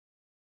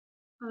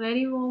A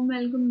very warm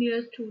welcome,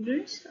 dear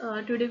students.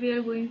 Today we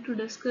are going to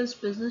discuss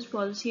business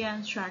policy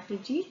and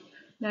strategy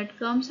that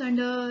comes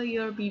under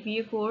your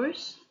BBA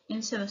course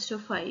in semester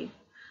 5.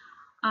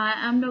 I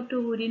am Dr.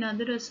 Hoori,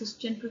 Nadir,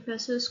 Assistant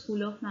Professor,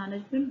 School of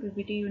Management,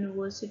 BBT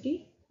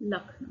University,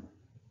 Lucknow.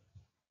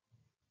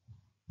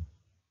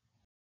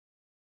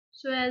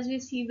 So as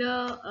we see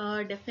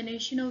the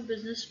definition of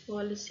business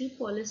policy,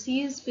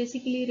 policies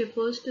basically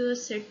refers to a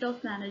set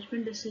of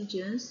management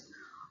decisions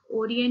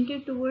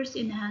oriented towards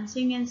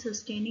enhancing and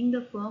sustaining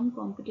the firm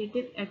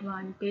competitive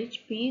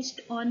advantage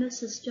based on a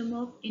system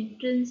of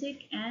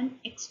intrinsic and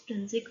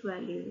extrinsic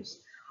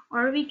values.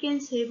 Or we can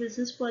say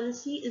business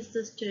policy is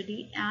the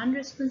study and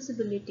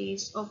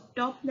responsibilities of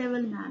top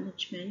level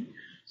management.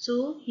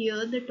 So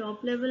here the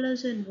top level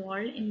is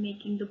involved in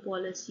making the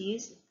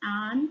policies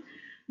and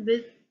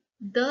with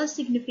the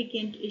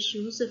significant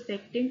issues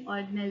affecting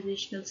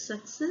organizational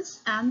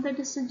success and the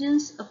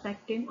decisions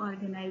affecting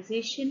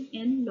organization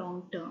in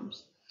long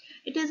terms.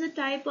 It is a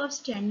type of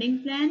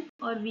standing plan,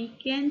 or we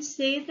can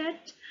say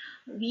that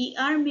we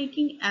are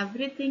making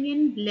everything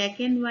in black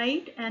and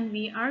white and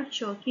we are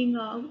chalking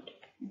out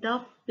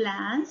the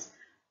plans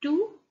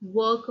to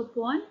work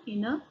upon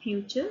in a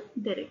future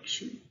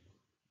direction.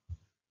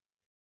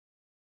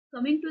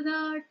 Coming to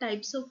the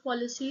types of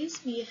policies,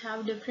 we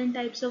have different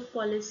types of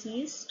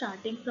policies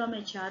starting from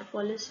HR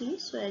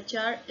policies. So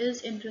HR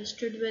is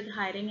interested with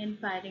hiring and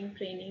firing,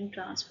 training,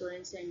 transfer,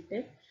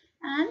 incentive,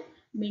 and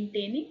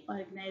maintaining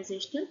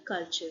organizational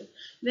culture.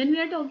 When we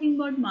are talking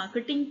about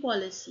marketing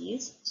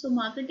policies, so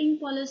marketing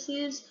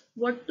policies,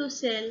 what to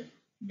sell,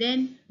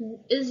 then who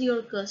is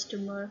your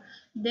customer,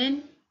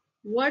 then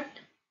what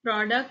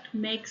product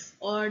mix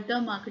or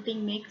the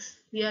marketing mix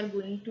we are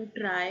going to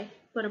try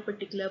for a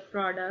particular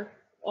product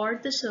or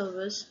the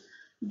service,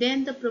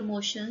 then the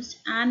promotions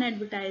and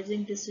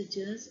advertising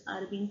decisions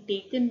are being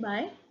taken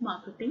by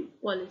marketing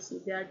policy.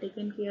 They are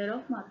taken care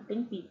of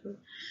marketing people.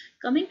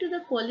 Coming to the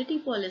quality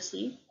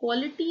policy,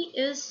 quality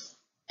is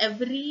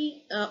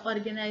every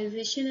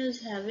organization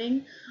is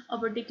having a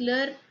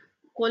particular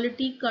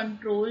quality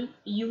control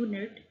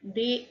unit.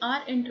 They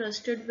are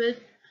interested with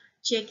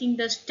checking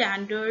the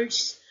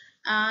standards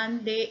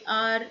and they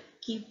are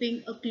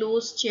keeping a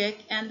close check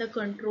and the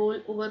control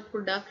over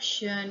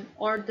production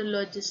or the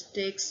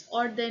logistics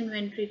or the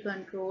inventory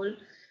control,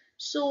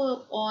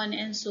 so on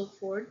and so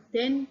forth.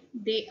 Then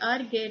they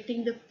are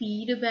getting the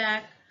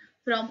feedback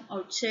from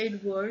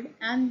outside world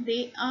and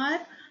they are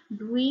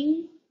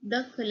doing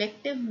the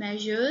collective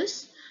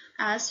measures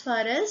as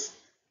far as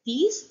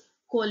these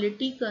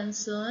quality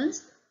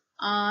concerns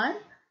are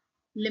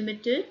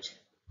limited.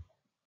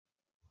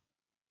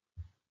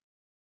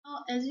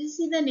 As we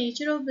see the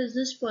nature of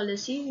business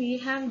policy, we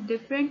have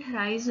different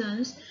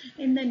horizons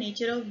in the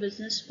nature of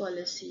business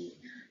policy.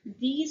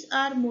 These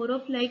are more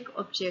of like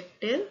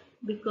objective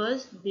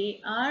because they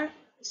are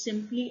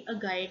simply a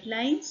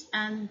guidelines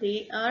and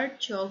they are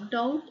chalked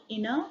out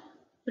in a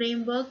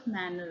framework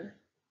manner.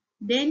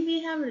 Then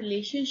we have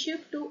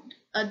relationship to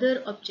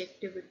other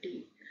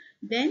objectivity.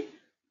 Then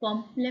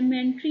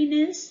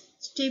complementariness,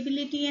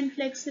 stability and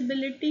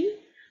flexibility,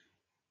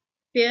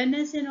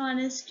 fairness and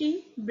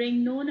honesty,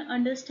 bring known,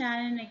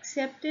 understand and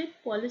accept it.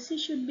 Policy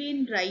should be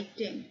in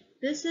writing.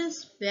 This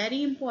is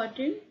very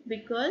important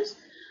because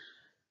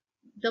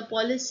the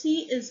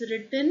policy is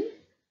written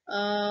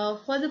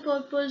for the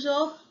purpose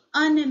of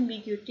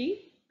unambiguity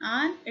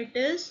and it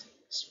is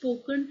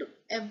spoken to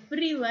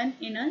everyone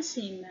in a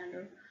same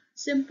manner.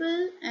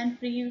 Simple and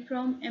free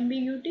from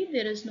ambiguity.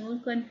 There is no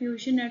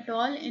confusion at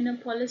all in a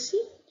policy.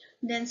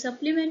 Then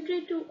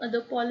supplementary to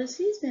other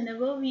policies.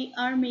 Whenever we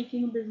are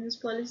making a business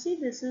policy,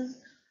 this is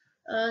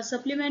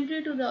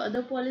supplementary to the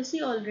other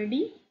policy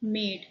already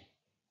made.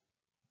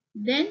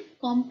 Then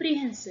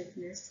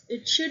comprehensiveness.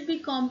 It should be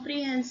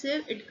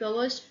comprehensive. It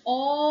covers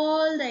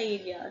all the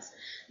areas.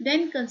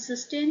 Then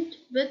consistent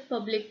with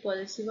public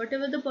policy.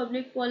 Whatever the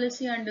public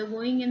policy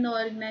undergoing in the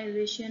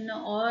organization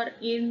or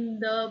in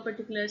the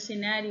particular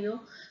scenario,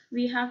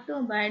 we have to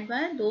abide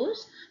by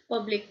those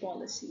public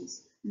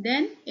policies.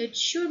 Then it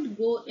should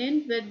go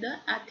in with the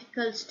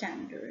ethical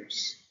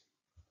standards.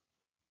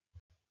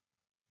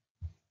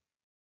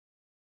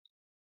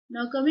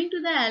 Now coming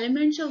to the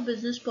elements of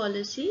business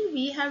policy,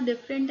 we have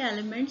different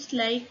elements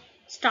like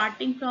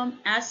starting from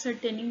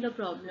ascertaining the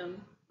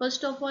problem.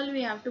 First of all,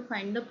 we have to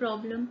find the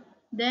problem.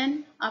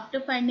 Then after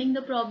finding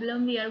the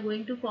problem, we are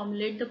going to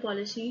formulate the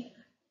policy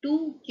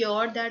to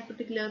cure that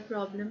particular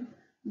problem.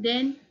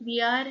 Then we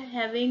are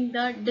having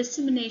the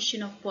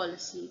dissemination of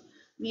policy.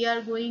 We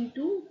are going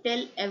to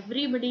tell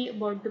everybody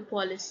about the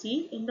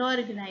policy in the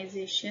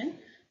organization.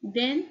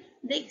 Then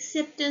the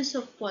acceptance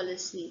of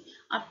policy.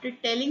 After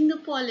telling the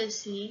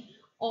policy,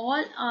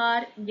 all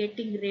are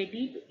getting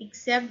ready to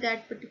accept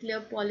that particular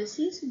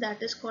policy. So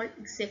that is called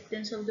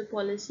acceptance of the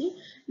policy.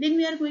 Then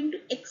we are going to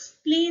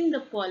explain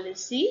the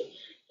policy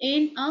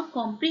in a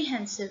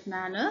comprehensive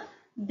manner.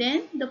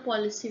 Then the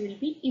policy will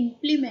be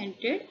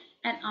implemented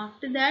and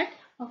after that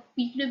a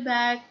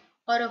feedback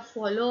or a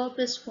follow-up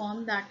is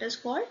formed, that is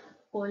called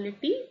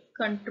quality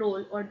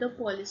control or the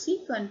policy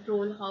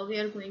control, how we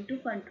are going to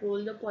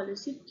control the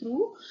policy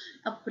through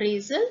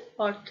appraisal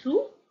or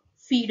through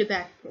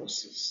feedback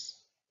process.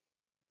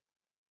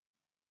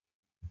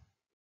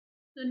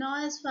 So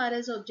now as far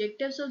as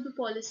objectives of the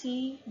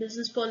policy,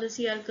 business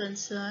policy are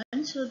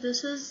concerned, so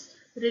this is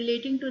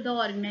relating to the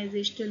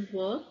organizational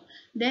work.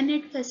 Then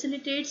it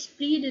facilitates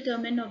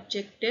predetermined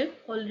objective,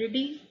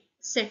 already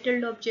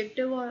settled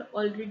objective or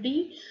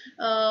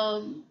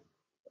um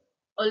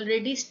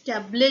already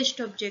established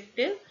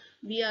objective.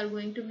 We are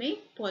going to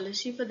make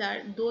policy for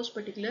that, those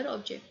particular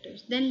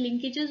objectives. Then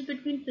linkages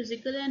between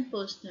physical and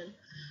personal.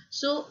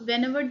 So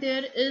whenever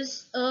there is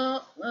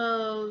a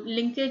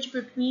linkage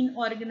between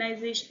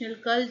organizational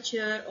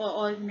culture or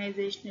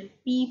organizational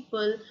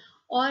people,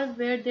 or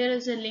where there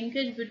is a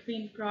linkage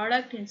between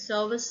product and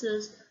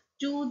services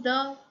to the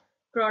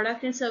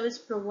product and service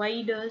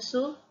provider,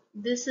 so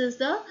this is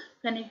the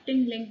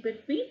connecting link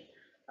between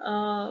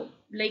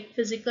like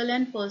physical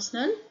and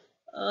personal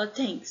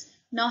things.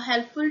 Now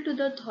helpful to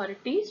the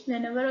authorities,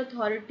 whenever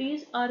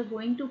authorities are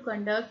going to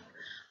conduct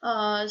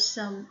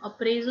some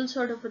appraisal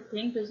sort of a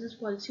thing, business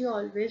policy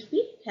always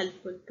be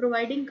helpful.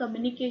 Providing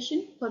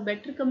communication, for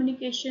better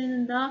communication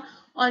in the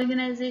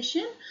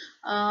organization,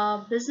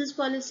 business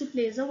policy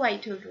plays a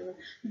vital role.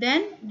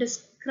 Then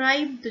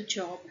describe the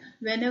job.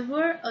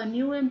 Whenever a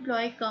new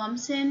employee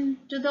comes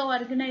into the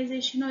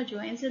organization or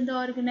joins in the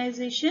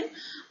organization,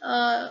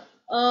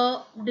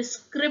 a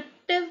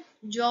descriptive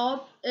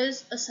job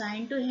is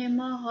assigned to him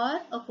or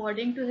her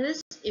according to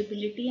his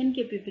ability and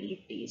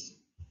capabilities.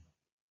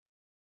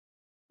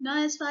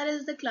 Now, as far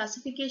as the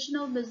classification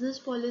of business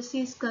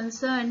policy is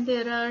concerned,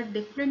 there are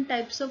different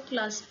types of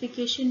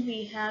classification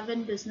we have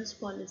in business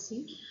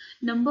policy.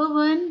 Number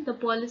one, the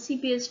policy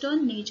based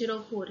on nature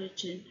of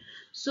origin.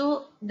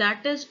 So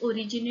that is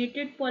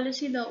originated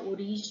policy, the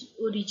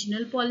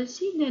original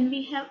policy. Then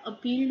we have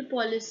appealed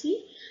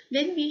policy.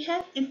 Then we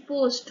have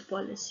imposed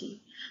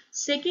policy.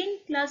 Second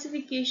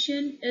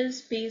classification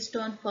is based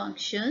on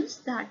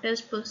functions, that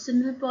is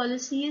personal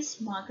policies,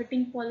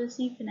 marketing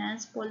policy,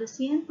 finance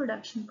policy and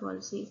production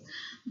policies.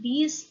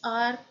 These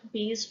are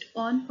based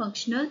on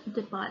functional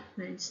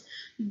departments.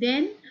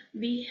 Then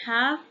we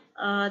have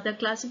the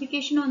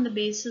classification on the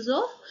basis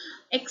of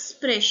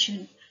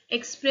expression.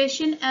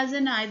 Expression as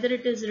in either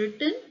it is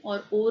written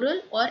or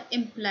oral or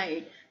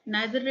implied.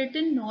 Neither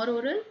written nor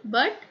oral,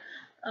 but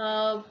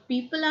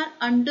people are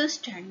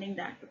understanding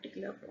that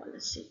particular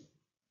policy.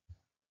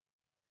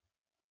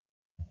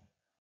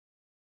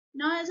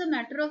 Now, as a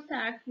matter of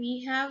fact,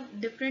 we have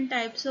different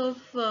types of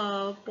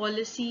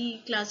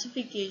policy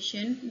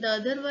classification. The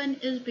other one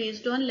is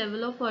based on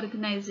level of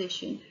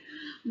organization.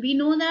 We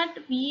know that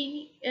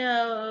we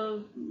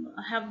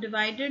have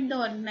divided the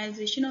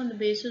organization on the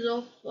basis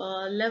of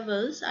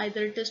levels,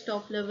 either it is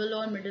top level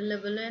or middle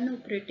level and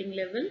operating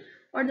level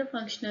or the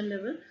functional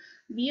level.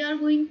 We are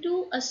going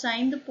to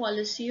assign the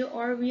policy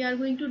or we are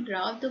going to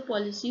draft the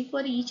policy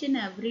for each and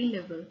every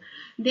level.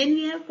 Then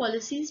we have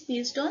policies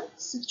based on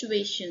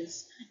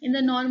situations. In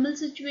the normal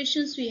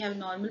situations, we have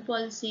normal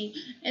policy.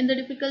 In the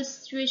difficult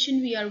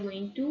situation, we are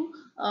going to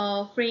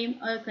frame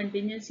a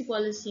contingency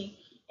policy.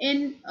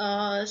 In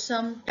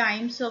some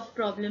times of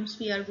problems,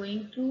 we are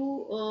going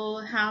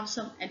to have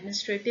some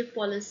administrative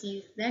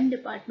policies, then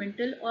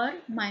departmental or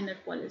minor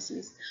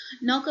policies.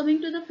 Now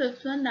coming to the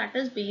fifth one, that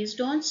is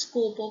based on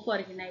scope of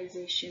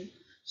organization.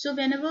 So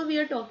whenever we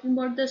are talking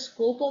about the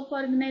scope of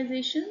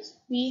organizations,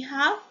 we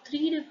have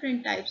three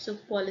different types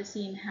of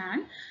policy in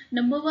hand.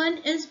 Number one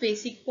is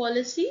basic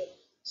policy.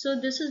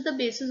 So this is the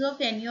basis of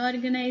any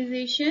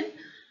organization.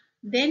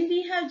 Then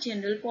we have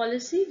general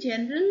policy,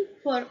 general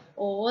for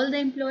all the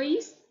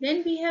employees.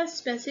 Then we have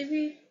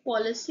specific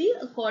policy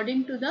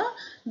according to the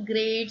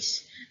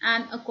grades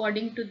and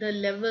according to the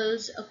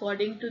levels,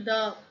 according to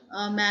the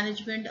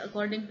management,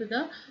 according to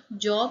the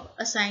job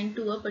assigned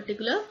to a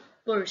particular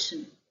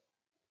person.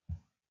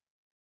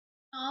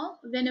 Now,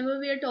 whenever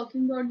we are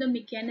talking about the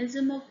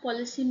mechanism of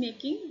policy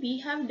making, we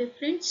have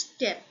different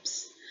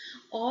steps,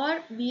 or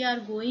we are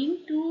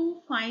going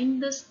to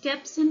find the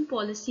steps in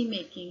policy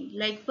making.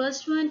 Like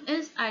first one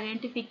is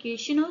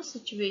identification of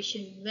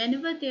situation.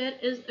 Whenever there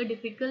is a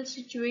difficult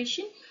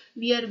situation,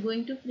 we are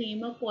going to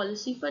frame a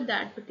policy for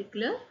that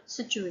particular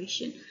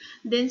situation.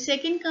 Then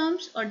second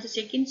comes, or the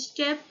second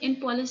step in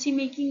policy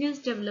making is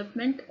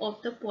development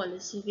of the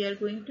policy. We are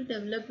going to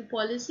develop a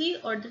policy,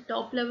 or the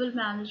top level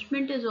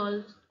management is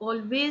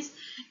always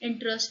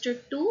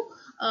interested to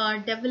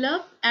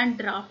develop and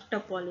draft a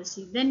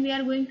policy. Then we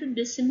are going to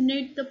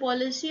disseminate the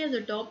policy. As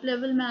the top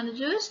level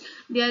managers,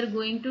 they are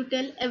going to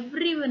tell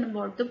everyone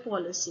about the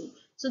policy.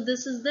 So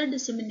this is the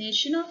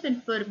dissemination of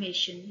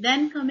information.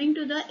 Then coming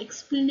to the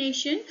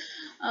explanation,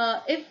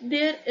 if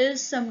there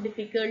is some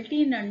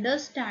difficulty in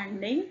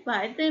understanding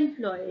by the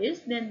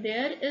employees, then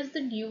there is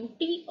the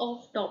duty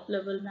of top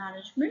level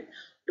management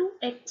to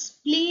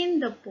explain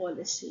the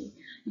policy.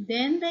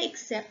 Then the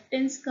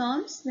acceptance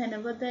comes.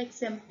 Whenever the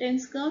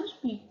acceptance comes,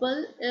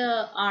 people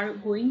are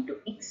going to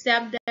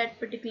accept that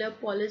particular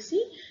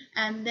policy,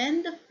 and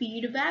then the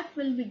feedback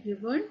will be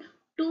given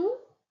to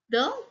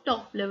the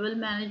top level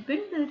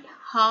management, that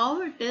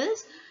how it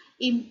is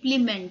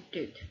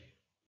implemented.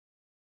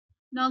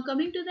 Now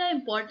coming to the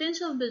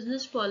importance of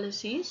business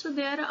policy, so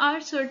there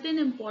are certain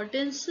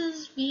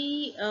importances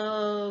we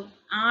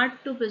add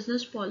to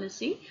business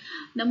policy.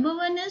 Number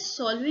one is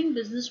solving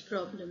business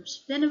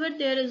problems. Whenever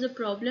there is a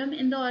problem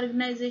in the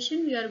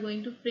organization, we are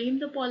going to frame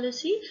the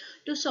policy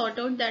to sort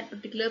out that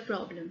particular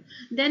problem.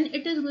 Then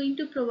it is going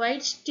to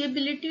provide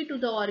stability to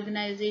the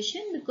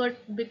organization,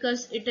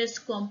 because it is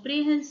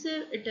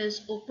comprehensive, it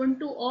is open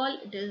to all,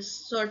 it is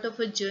sort of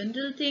a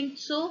general thing.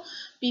 So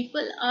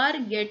people are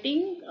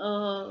getting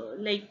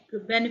like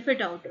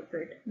benefit out of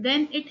it.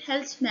 Then it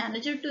helps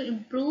manager to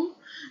improve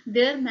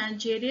their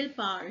managerial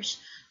powers.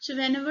 So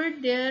whenever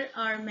there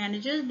are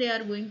managers, they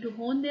are going to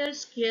hone their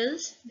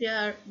skills, they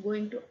are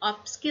going to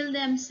upskill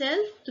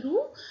themselves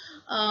through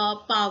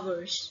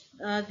powers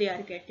they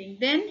are getting.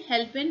 Then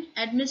help in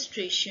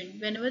administration.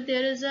 Whenever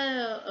there is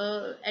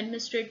a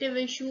administrative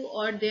issue,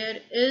 or there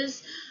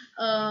is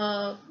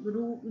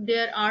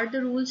there are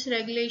the rules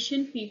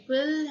regulation,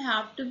 people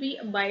have to be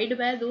abide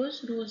by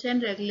those rules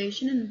and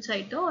regulation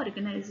inside the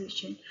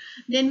organization.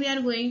 Then we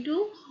are going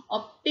to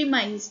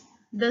optimize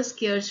the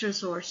scarce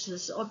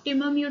resources.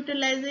 Optimum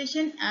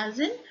utilization as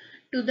in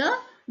to the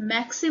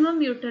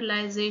maximum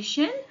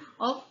utilization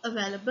of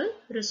available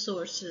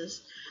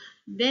resources.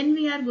 Then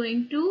we are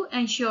going to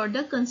ensure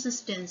the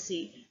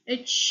consistency.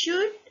 It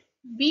should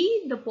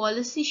be, the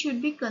policy should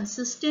be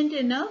consistent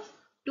enough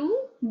to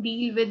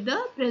deal with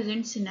the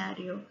present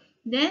scenario.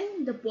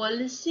 Then the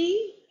policy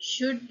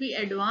should be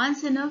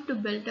advanced enough to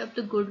build up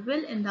the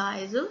goodwill in the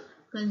eyes of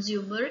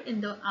consumer,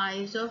 in the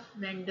eyes of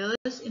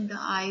vendors, in the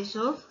eyes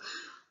of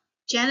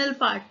channel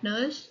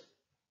partners,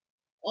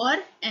 or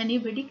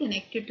anybody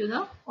connected to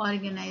the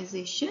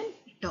organization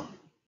at all.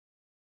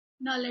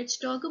 Now let's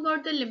talk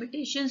about the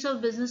limitations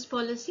of business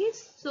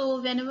policies.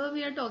 So whenever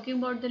we are talking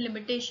about the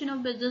limitation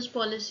of business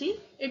policy,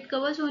 it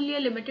covers only a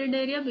limited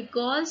area,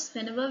 because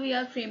whenever we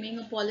are framing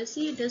a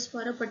policy, it is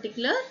for a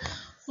particular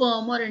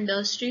firm or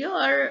industry,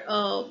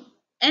 or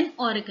an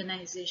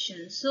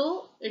organization.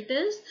 So it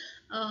is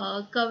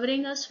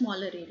covering a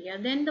smaller area.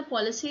 Then the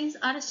policies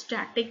are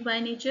static by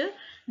nature.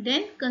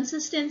 Then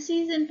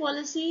consistencies in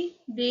policy,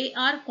 they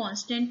are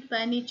constant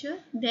by nature.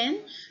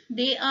 Then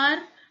they are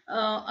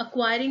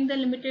acquiring the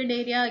limited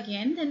area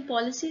again. Then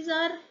policies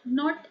are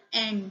not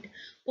end.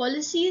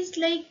 Policies,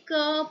 like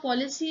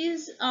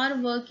policies are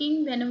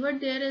working whenever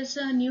there is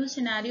a new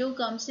scenario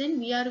comes in,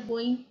 we are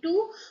going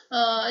to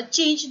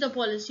change the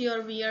policy,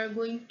 or we are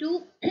going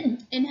to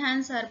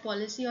enhance our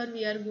policy, or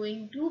we are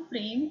going to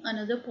frame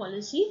another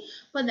policy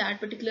for that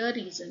particular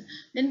reason.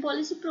 Then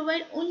policy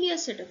provide only a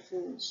set of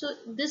rules. So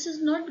this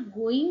is not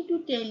going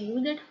to tell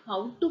you that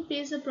how to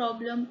face a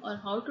problem or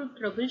how to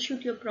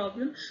troubleshoot your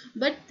problem,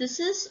 but this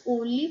is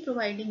only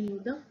providing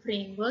you the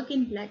framework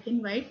in black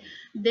and white,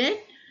 that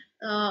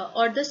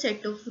or the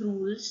set of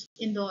rules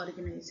in the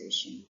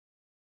organization.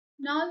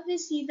 Now we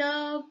see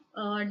the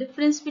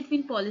difference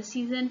between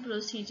policies and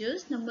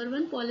procedures. Number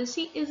one,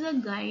 policy is a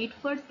guide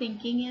for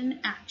thinking and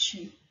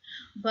action.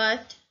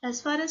 But as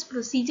far as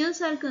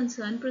procedures are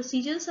concerned,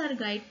 procedures are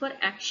guide for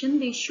action.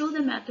 They show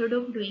the method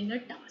of doing a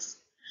task.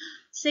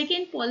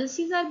 Second,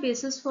 policies are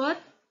basis for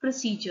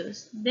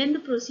procedures. Then the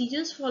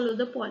procedures follow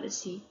the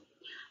policy.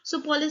 So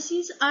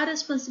policies are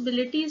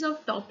responsibilities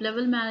of top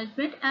level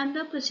management, and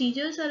the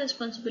procedures are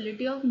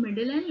responsibility of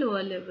middle and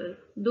lower level.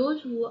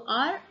 Those who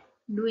are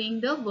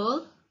doing the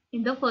work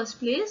in the first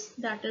place,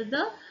 that is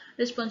the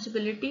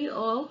responsibility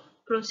of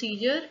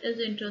procedure is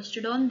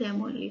interested on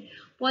them only.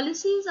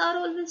 Policies are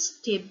always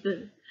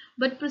stable,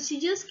 but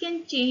procedures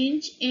can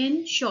change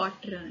in short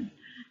run.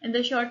 In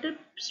the shorter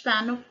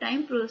span of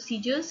time,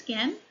 procedures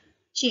can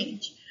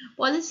change.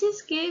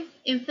 Policies give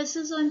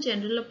emphasis on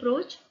general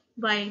approach,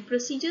 while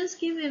procedures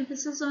give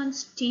emphasis on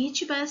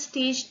stage by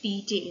stage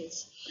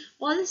details.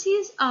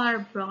 Policies are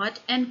broad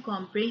and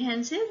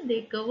comprehensive.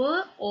 They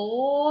cover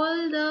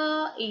all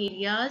the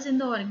areas in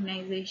the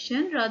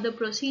organization. Rather,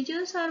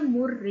 procedures are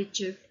more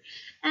rigid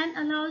and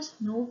allows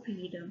no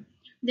freedom.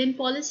 Then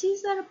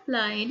policies are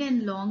applied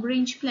in long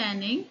range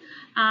planning,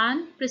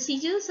 and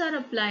procedures are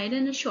applied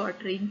in a short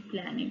range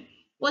planning.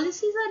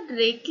 Policies are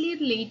directly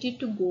related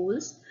to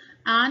goals,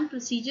 and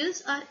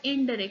procedures are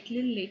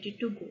indirectly related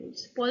to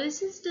goals.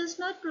 Policies does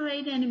not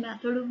provide any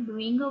method of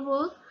doing a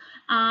work,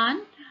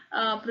 and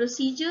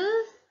procedure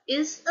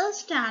is a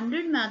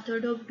standard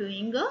method of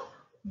doing a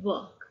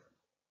work.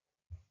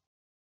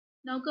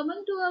 Now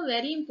coming to a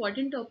very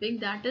important topic,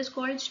 that is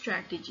called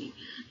strategy,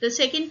 the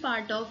second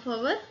part of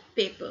our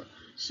paper.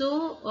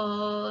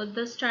 So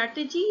the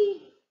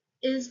strategy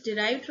is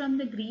derived from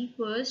the Greek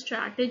word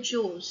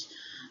strategos,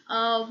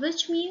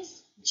 which means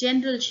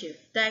general shift,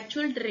 the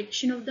actual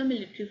direction of the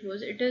military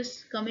force. It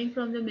is coming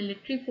from the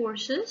military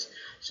forces.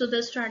 So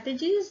the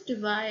strategy is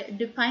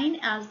defined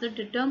as the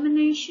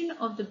determination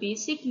of the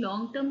basic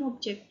long-term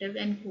objective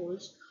and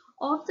goals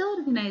of the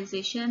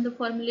organization, and the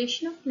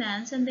formulation of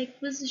plans, and the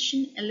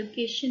acquisition,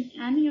 allocation,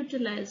 and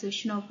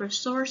utilization of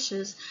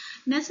resources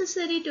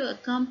necessary to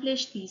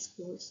accomplish these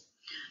goals.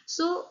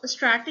 So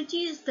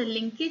strategy is the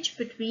linkage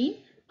between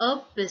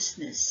a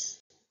business.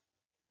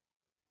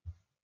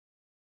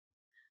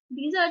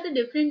 These are the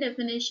different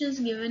definitions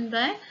given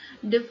by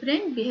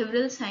different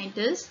behavioral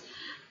scientists.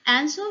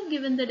 And so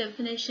given the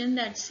definition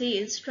that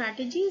says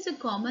strategy is a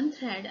common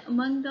thread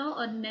among the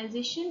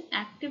organization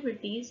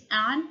activities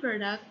and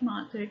product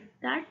market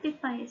that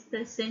defines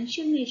the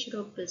essential nature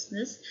of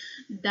business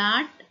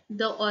that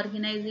the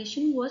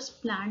organization was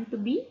planned to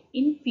be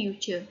in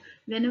future.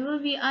 Whenever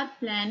we are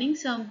planning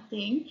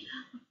something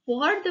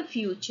for the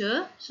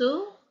future,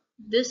 so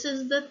this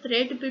is the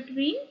thread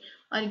between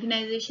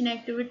organization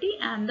activity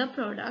and the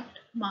product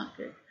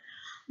market.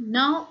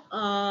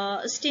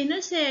 Now, Steiner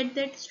said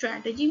that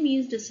strategy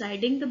means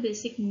deciding the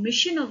basic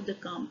mission of the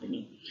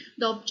company,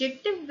 the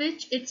objective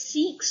which it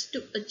seeks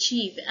to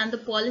achieve, and the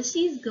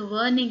policies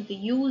governing the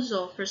use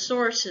of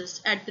resources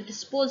at the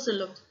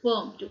disposal of the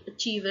firm to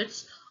achieve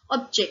its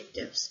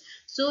objectives.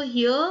 So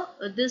here,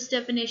 this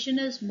definition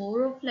is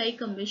more of like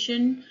a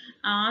mission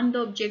and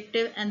the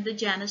objective and the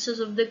genesis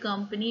of the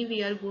company.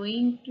 We are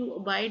going to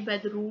abide by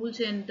the rules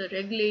and the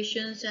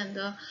regulations and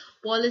the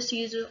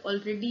policies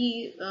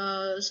already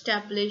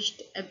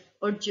established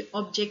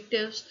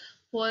objectives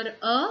for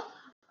a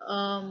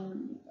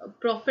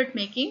profit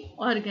making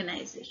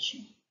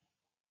organization.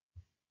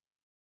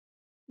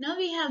 Now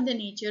we have the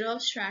nature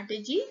of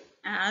strategy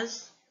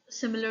as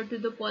similar to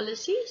the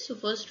policy. So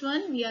first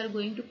one, we are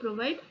going to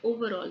provide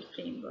overall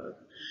framework.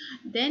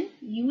 Then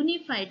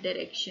unified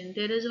direction.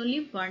 There is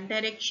only one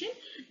direction.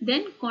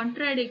 Then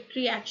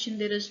contradictory action.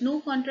 There is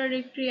no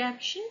contradictory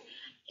action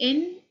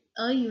in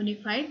a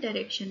unified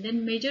direction.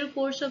 Then major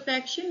course of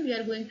action. We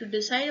are going to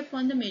decide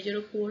upon the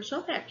major course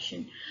of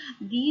action.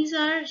 These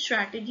are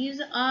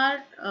strategies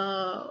are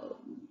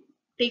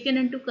taken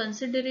into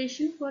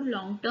consideration for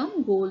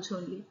long-term goals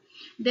only.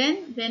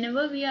 Then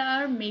whenever we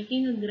are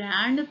making a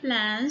grand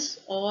plans,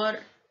 or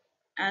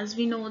as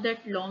we know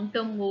that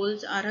long-term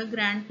goals are a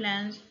grand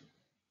plans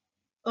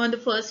on the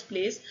first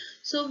place,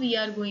 so we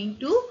are going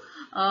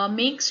to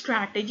make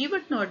strategy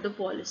but not the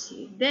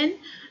policy. Then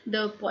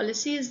the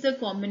policy is the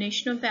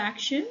combination of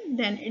action,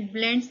 then it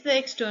blends the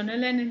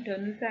external and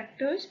internal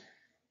factors.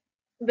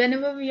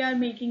 Whenever we are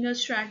making a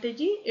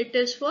strategy, it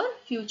is for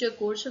future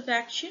course of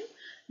action.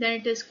 Then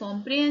it is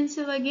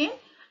comprehensive again.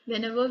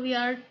 Whenever we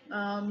are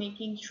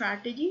making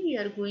strategy, we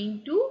are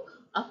going to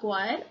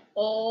acquire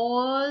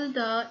all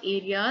the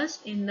areas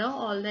in the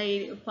all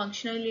the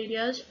functional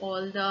areas,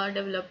 all the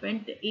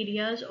development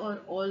areas, or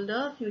all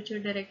the future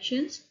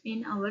directions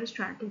in our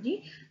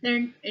strategy.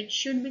 Then it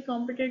should be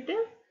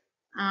competitive,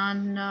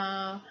 and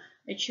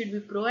it should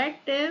be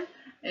proactive.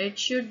 It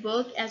should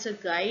work as a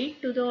guide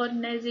to the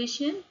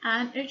organization,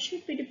 and it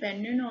should be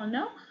dependent on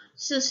a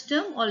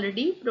system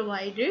already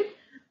provided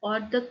or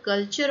the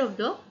culture of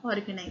the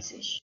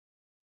organization.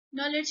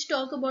 Now let's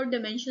talk about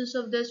dimensions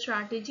of the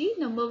strategy.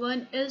 Number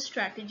one is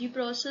strategy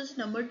process.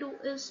 Number two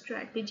is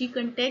strategy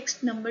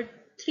context. Number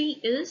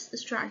three is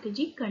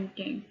strategy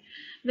content.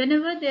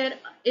 Whenever there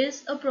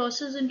is a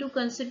process into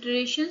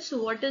consideration,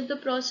 so what is the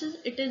process?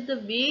 It is the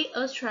way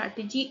a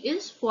strategy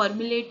is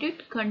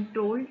formulated,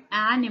 controlled,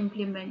 and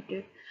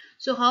implemented.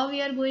 So how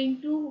we are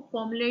going to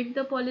formulate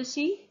the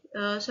policy,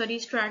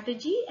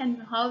 strategy,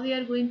 and how we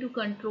are going to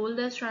control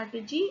the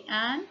strategy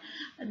and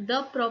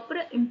the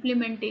proper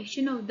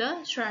implementation of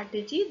the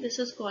strategy, this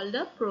is called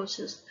the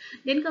process.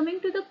 Then coming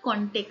to the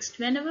context,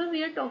 whenever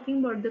we are talking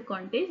about the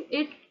context,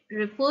 it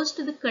refers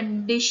to the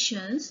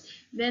conditions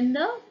when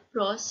the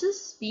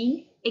process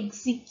being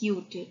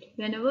executed.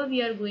 Whenever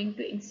we are going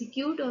to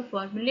execute or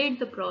formulate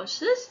the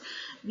process,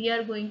 we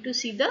are going to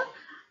see the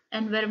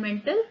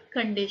environmental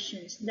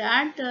conditions,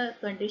 that the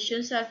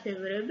conditions are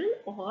favorable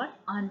or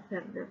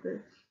unfavorable.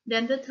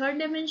 Then the third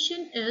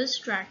dimension is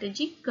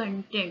strategy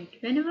content.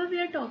 Whenever we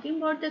are talking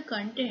about the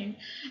content,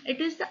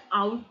 it is the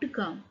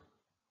outcome.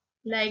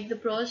 Like the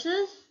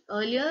process,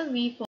 earlier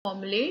we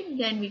formulate,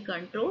 then we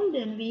control,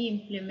 then we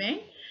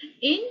implement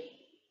in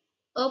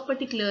a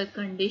particular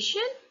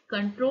condition,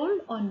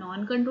 controlled or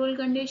non-controlled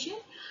condition,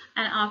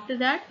 and after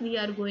that we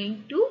are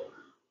going to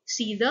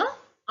see the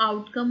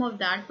outcome of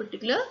that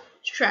particular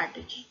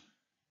strategy.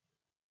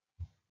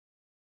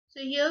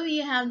 So here we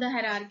have the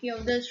hierarchy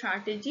of the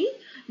strategy.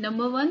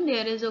 Number one,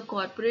 there is a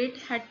corporate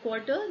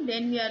headquarter.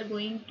 Then we are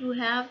going to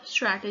have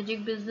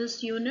strategic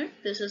business unit.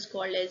 This is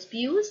called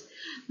SBUs.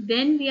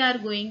 Then we are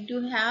going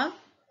to have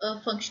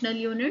functional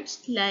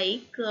units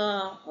like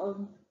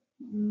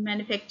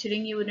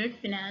manufacturing unit,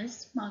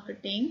 finance,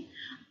 marketing,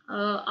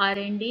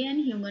 R&D,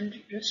 and human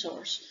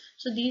resource.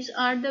 So these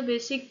are the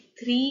basic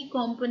three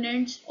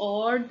components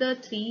or the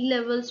three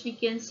levels, we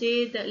can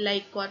say, that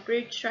like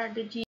corporate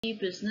strategy,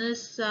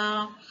 business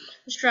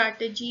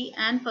strategy,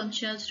 and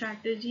functional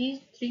strategies.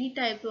 Three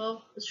type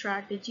of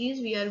strategies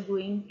we are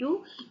going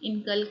to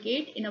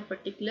inculcate in a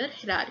particular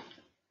hierarchy.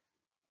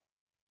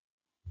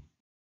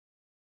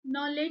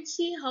 Now let's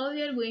see how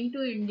we are going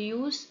to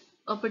induce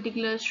a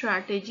particular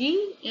strategy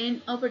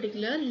in a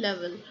particular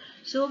level.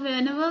 So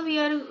whenever we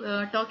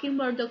are talking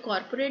about the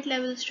corporate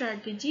level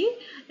strategy,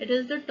 it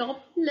is the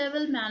top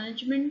level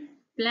management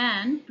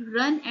plan,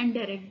 run and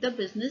direct the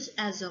business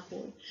as a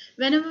whole.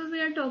 Whenever we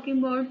are talking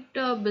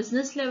about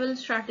business level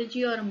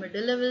strategy or a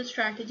middle level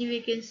strategy,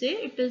 we can say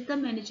it is the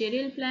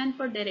managerial plan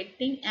for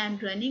directing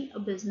and running a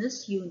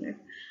business unit.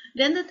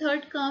 Then the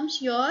third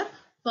comes your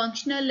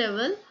functional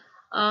level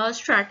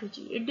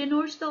strategy. It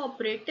denotes the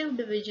operative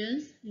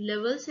divisions,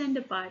 levels and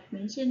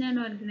departments in an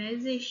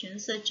organization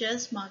such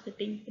as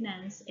marketing,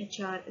 finance,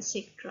 HR,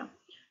 etc.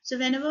 So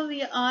whenever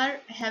we are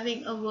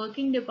having a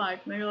working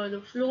department or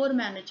the floor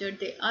manager,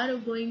 they are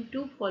going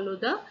to follow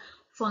the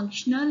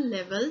functional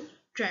level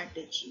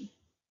strategy.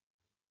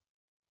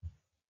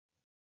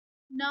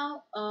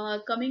 Now,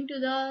 coming to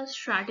the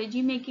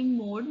strategy making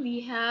mode,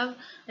 we have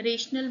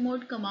rational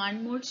mode,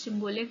 command mode,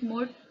 symbolic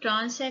mode,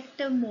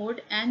 transactive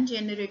mode, and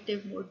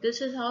generative mode.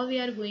 This is how we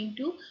are going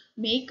to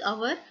make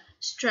our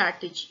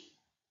strategy.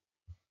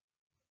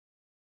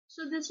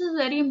 So this is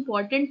very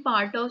important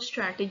part of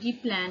strategy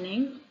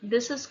planning.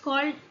 This is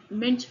called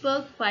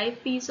Mintzberg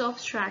 5 P's of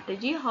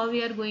strategy, how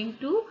we are going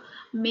to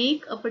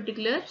make a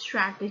particular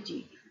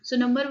strategy. So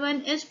number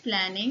one is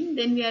planning,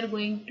 then we are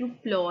going to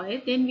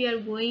ploy, then we are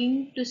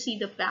going to see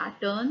the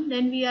pattern,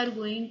 then we are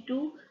going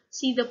to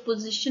see the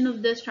position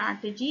of the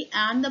strategy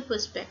and the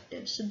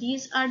perspective. So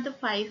these are the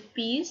 5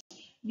 P's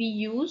we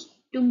use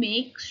to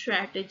make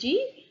strategy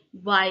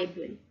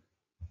viable.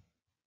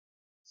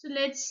 So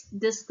let's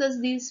discuss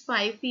these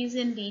 5 P's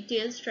in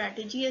detail.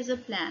 Strategy as a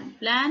plan.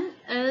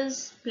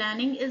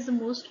 Planning is the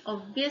most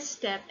obvious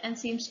step and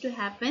seems to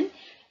happen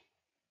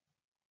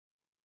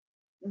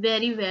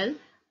very well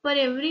for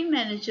every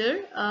manager.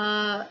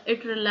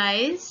 It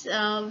relies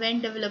when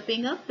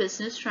developing a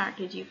business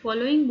strategy.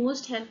 Following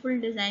most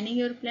helpful designing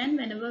your plan.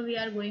 Whenever we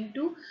are going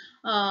to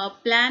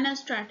plan a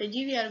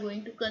strategy, we are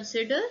going to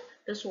consider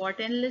the SWOT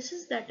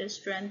analysis, that is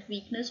strength,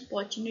 weakness,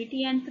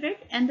 opportunity and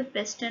threat, and the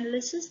PEST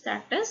analysis,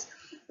 that is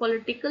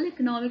political,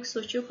 economic,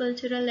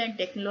 socio-cultural and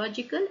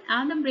technological,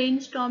 and the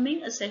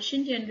brainstorming, a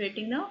session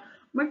generating the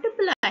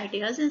multiple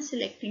ideas and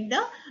selecting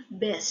the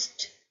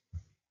best.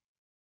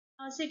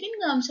 Second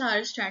comes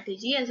our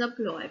strategy as a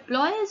ploy.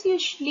 Ploy is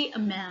usually a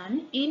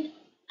man in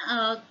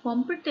a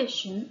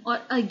competition or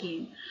a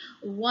game,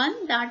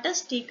 one that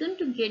is taken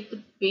to get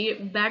the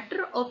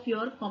better of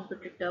your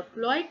competitor.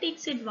 Ploy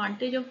takes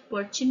advantage of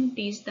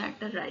opportunities that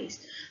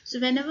arise.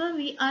 So whenever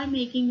we are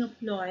making a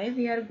ploy,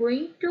 we are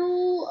going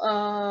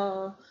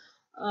to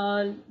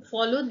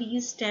follow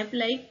these steps,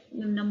 like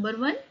number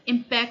one,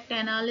 impact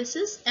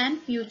analysis and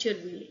future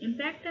view.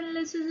 Impact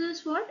analysis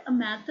is what? A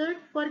method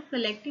for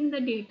collecting the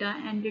data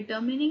and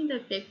determining the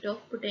effect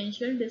of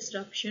potential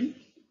disruption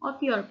of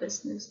your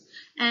business.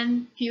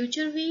 And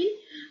future view,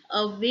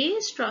 a way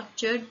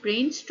structured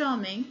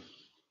brainstorming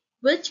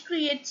which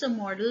creates a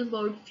model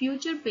about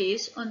future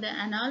based on the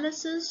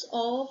analysis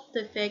of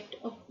the effect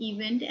of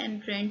event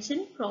and trends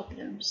and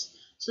problems.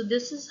 So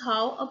this is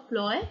how a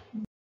ploy.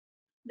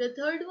 The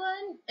third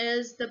one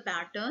is the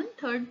pattern.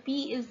 Third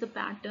P is the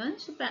pattern.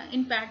 So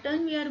in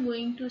pattern, we are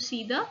going to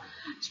see the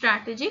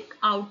strategic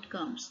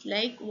outcomes,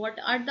 like what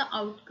are the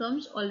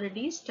outcomes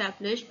already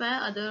established by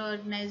other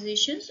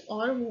organizations,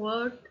 or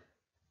what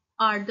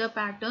are the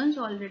patterns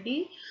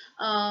already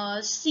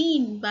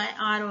seen by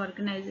our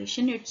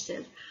organization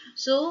itself.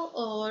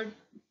 So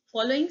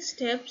following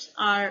steps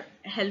are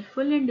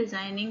helpful in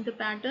designing the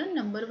pattern.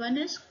 Number one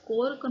is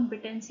core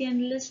competency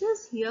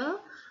analysis. Here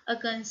a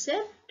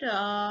concept,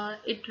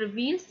 it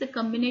reveals the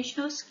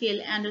combination of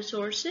skill and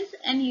resources,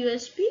 and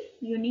USP,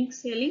 unique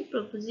selling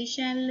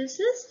proposition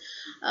analysis,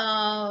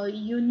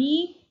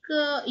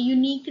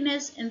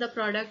 uniqueness in the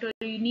product or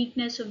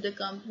uniqueness of the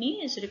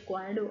company is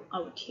required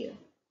out here.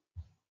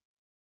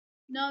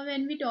 Now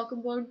when we talk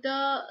about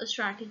the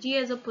strategy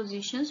as a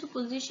position, so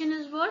position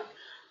is what?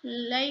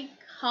 Like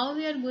how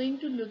we are going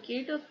to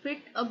locate or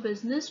fit a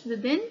business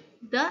within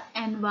the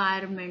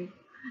environment.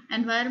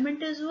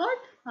 Environment is what?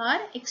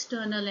 Our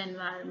external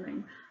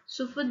environment.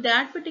 So for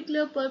that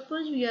particular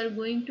purpose, we are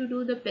going to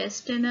do the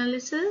PEST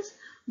analysis,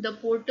 the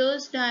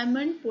Porter's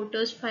diamond,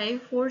 Porter's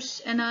 5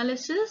 force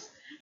analysis,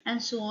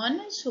 and so on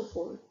and so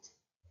forth.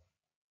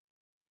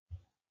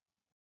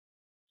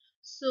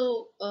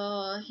 So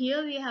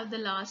here we have the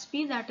last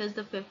P, that is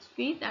the fifth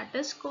P, that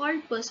is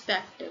called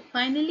perspective.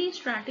 Finally,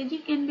 strategy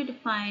can be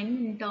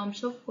defined in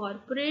terms of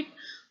corporate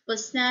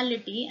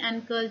personality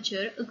and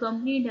culture a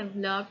company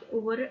developed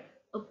over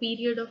a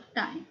period of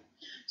time.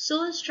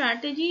 So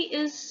strategy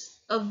is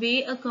a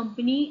way a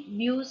company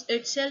views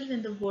itself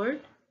in the world,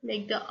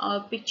 like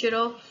the picture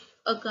of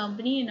a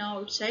company in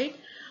outside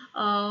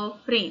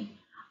frame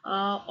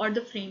or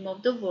the frame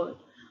of the world.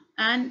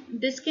 And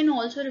this can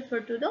also refer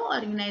to the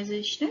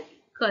organizational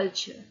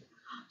culture.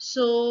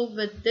 So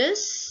with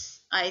this,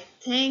 I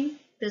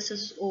think this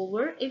is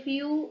over. If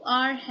you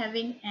are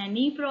having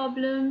any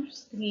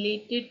problems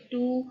related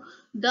to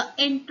the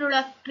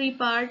introductory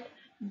part,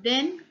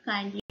 then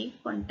kindly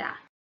contact.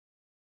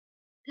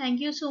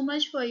 Thank you so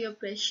much for your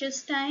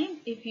precious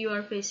time. If you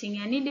are facing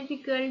any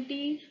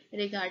difficulty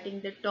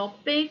regarding the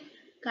topic,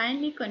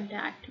 kindly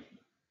contact